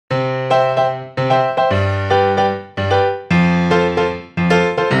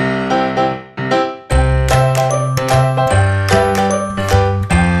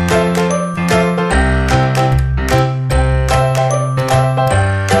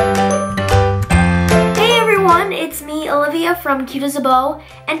From Cute as a Bow,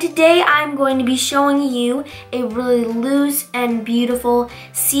 and today I'm going to be showing you a really loose and beautiful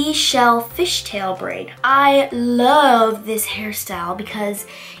seashell fishtail braid. I love this hairstyle because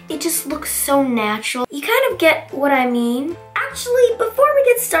it just looks so natural. You kind of get what I mean. Actually, before we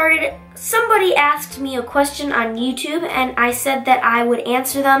get started, somebody asked me a question on YouTube and I said that I would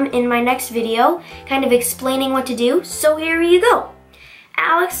answer them in my next video, kind of explaining what to do, so here you go.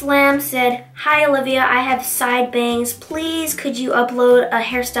 Alex Lam said, "Hi Olivia, I have side bangs. Please could you upload a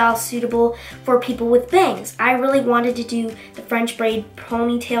hairstyle suitable for people with bangs? I really wanted to do the French braid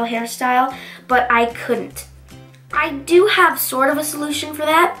ponytail hairstyle, but I couldn't." I do have sort of a solution for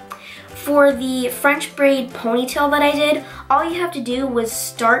that. For the French braid ponytail that I did, all you have to do was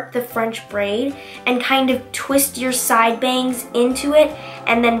start the French braid and kind of twist your side bangs into it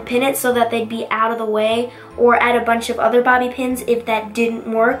and then pin it so that they'd be out of the way, or add a bunch of other bobby pins if that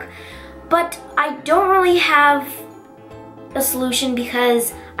didn't work. But I don't really have a solution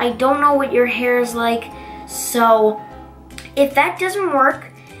because I don't know what your hair is like. So if that doesn't work,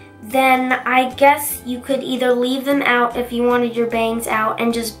 then I guess you could either leave them out if you wanted your bangs out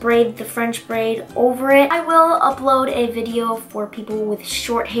and just braid the French braid over it. I will upload a video for people with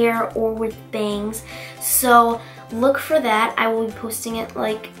short hair or with bangs, so look for that. I will be posting it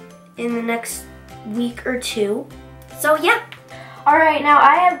like in the next week or two. So yeah. Alright, now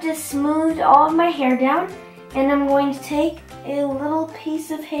I have just smoothed all of my hair down, and I'm going to take a little piece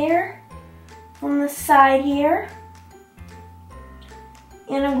of hair from the side here,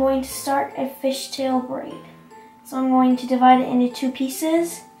 and I'm going to start a fishtail braid. So I'm going to divide it into two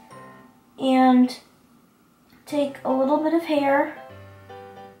pieces and take a little bit of hair,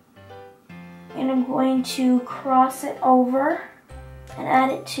 and I'm going to cross it over and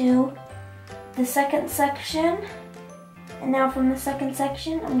add it to the second section. And now from the second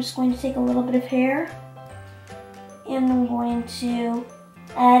section, I'm just going to take a little bit of hair and I'm going to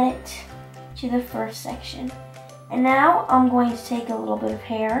add it to the first section. And now I'm going to take a little bit of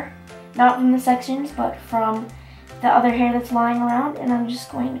hair, not from the sections, but from the other hair that's lying around, and I'm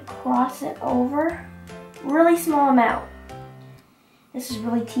just going to cross it over, really small amount. This is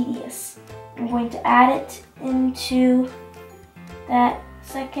really tedious. I'm going to add it into that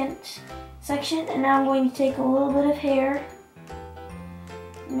second section, and now I'm going to take a little bit of hair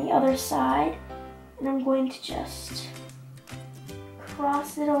on the other side, and I'm going to just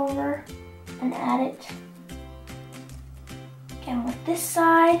cross it over and add it again with this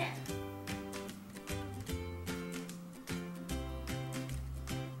side.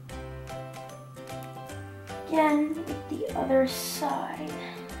 Again with the other side.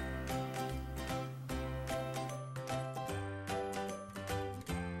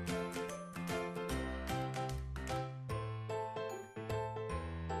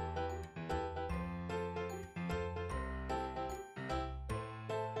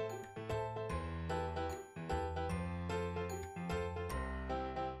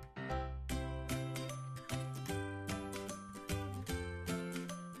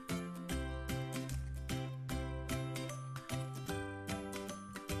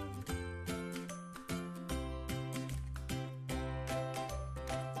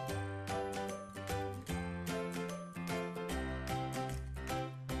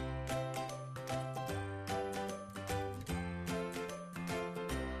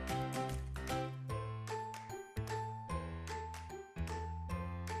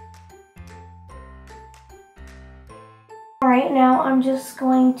 Alright, now I'm just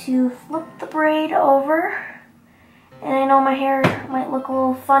going to flip the braid over, and I know my hair might look a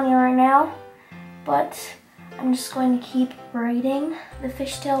little funny right now, but I'm just going to keep braiding the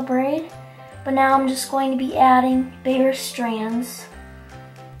fishtail braid. But now I'm just going to be adding bigger strands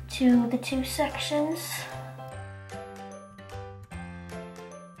to the two sections.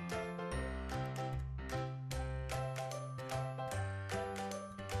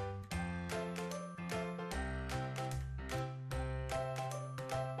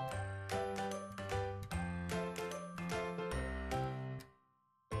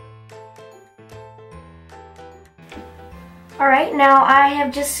 Alright, now I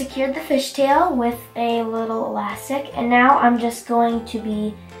have just secured the fishtail with a little elastic, and now I'm just going to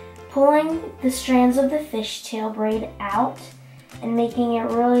be pulling the strands of the fishtail braid out and making it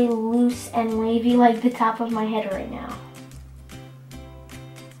really loose and wavy like the top of my head right now.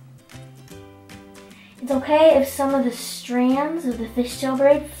 It's It's okay if some of the strands of the fishtail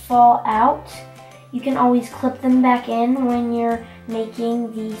braid fall out. You can always clip them back in when you're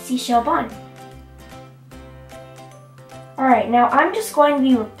making the seashell bun. Alright, now I'm just going to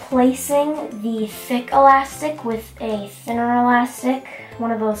be replacing the thick elastic with a thinner elastic,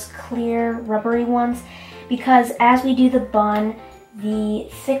 one of those clear rubbery ones, because as we do the bun, the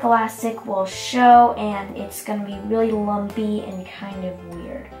thick elastic will show and it's going to be really lumpy and kind of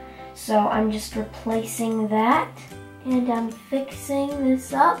weird. So I'm just replacing that and I'm fixing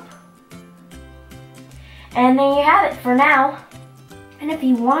this up. And there you have it for now. And if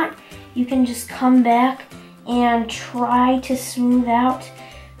you want, you can just come back and try to smooth out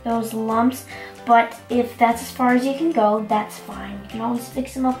those lumps. But if that's as far as you can go, that's fine. You can always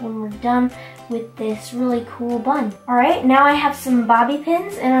fix them up when we're done with this really cool bun. Alright, now I have some bobby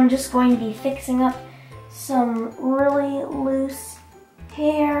pins and I'm just going to be fixing up some really loose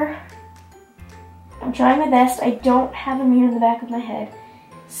hair. I'm trying my best. I don't have them here in the back of my head.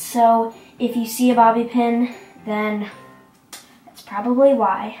 So if you see a bobby pin, then that's probably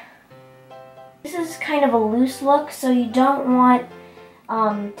why. This is kind of a loose look, so you don't want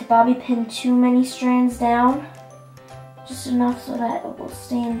to bobby pin too many strands down. Just enough so that it will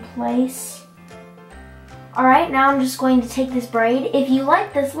stay in place. Alright, now I'm just going to take this braid. If you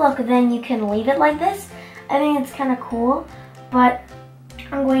like this look, then you can leave it like this. I think it's kind of cool, but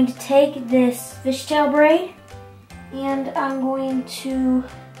I'm going to take this fishtail braid and I'm going to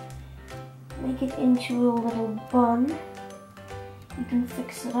make it into a little bun. You can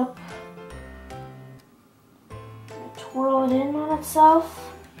fix it up. Twirl it in on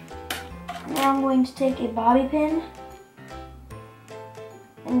itself. Now I'm going to take a bobby pin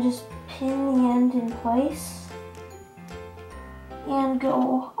and just pin the end in place and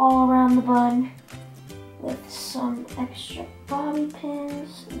go all around the bun with some extra bobby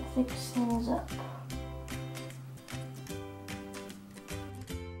pins and fix things up.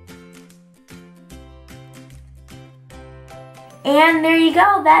 And there you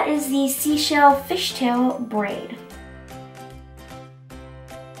go, that is the Seashell Fishtail Braid.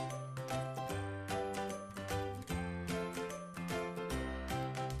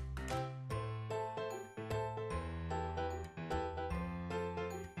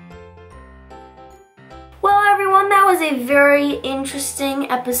 Well everyone, that was a very interesting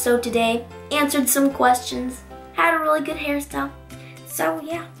episode today. Answered some questions, had a really good hairstyle, so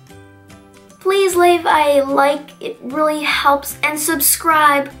yeah. Please leave a like, it really helps, and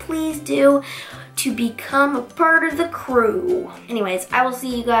subscribe, please do, to become a part of the crew. Anyways, I will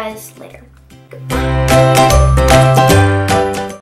see you guys later. Goodbye.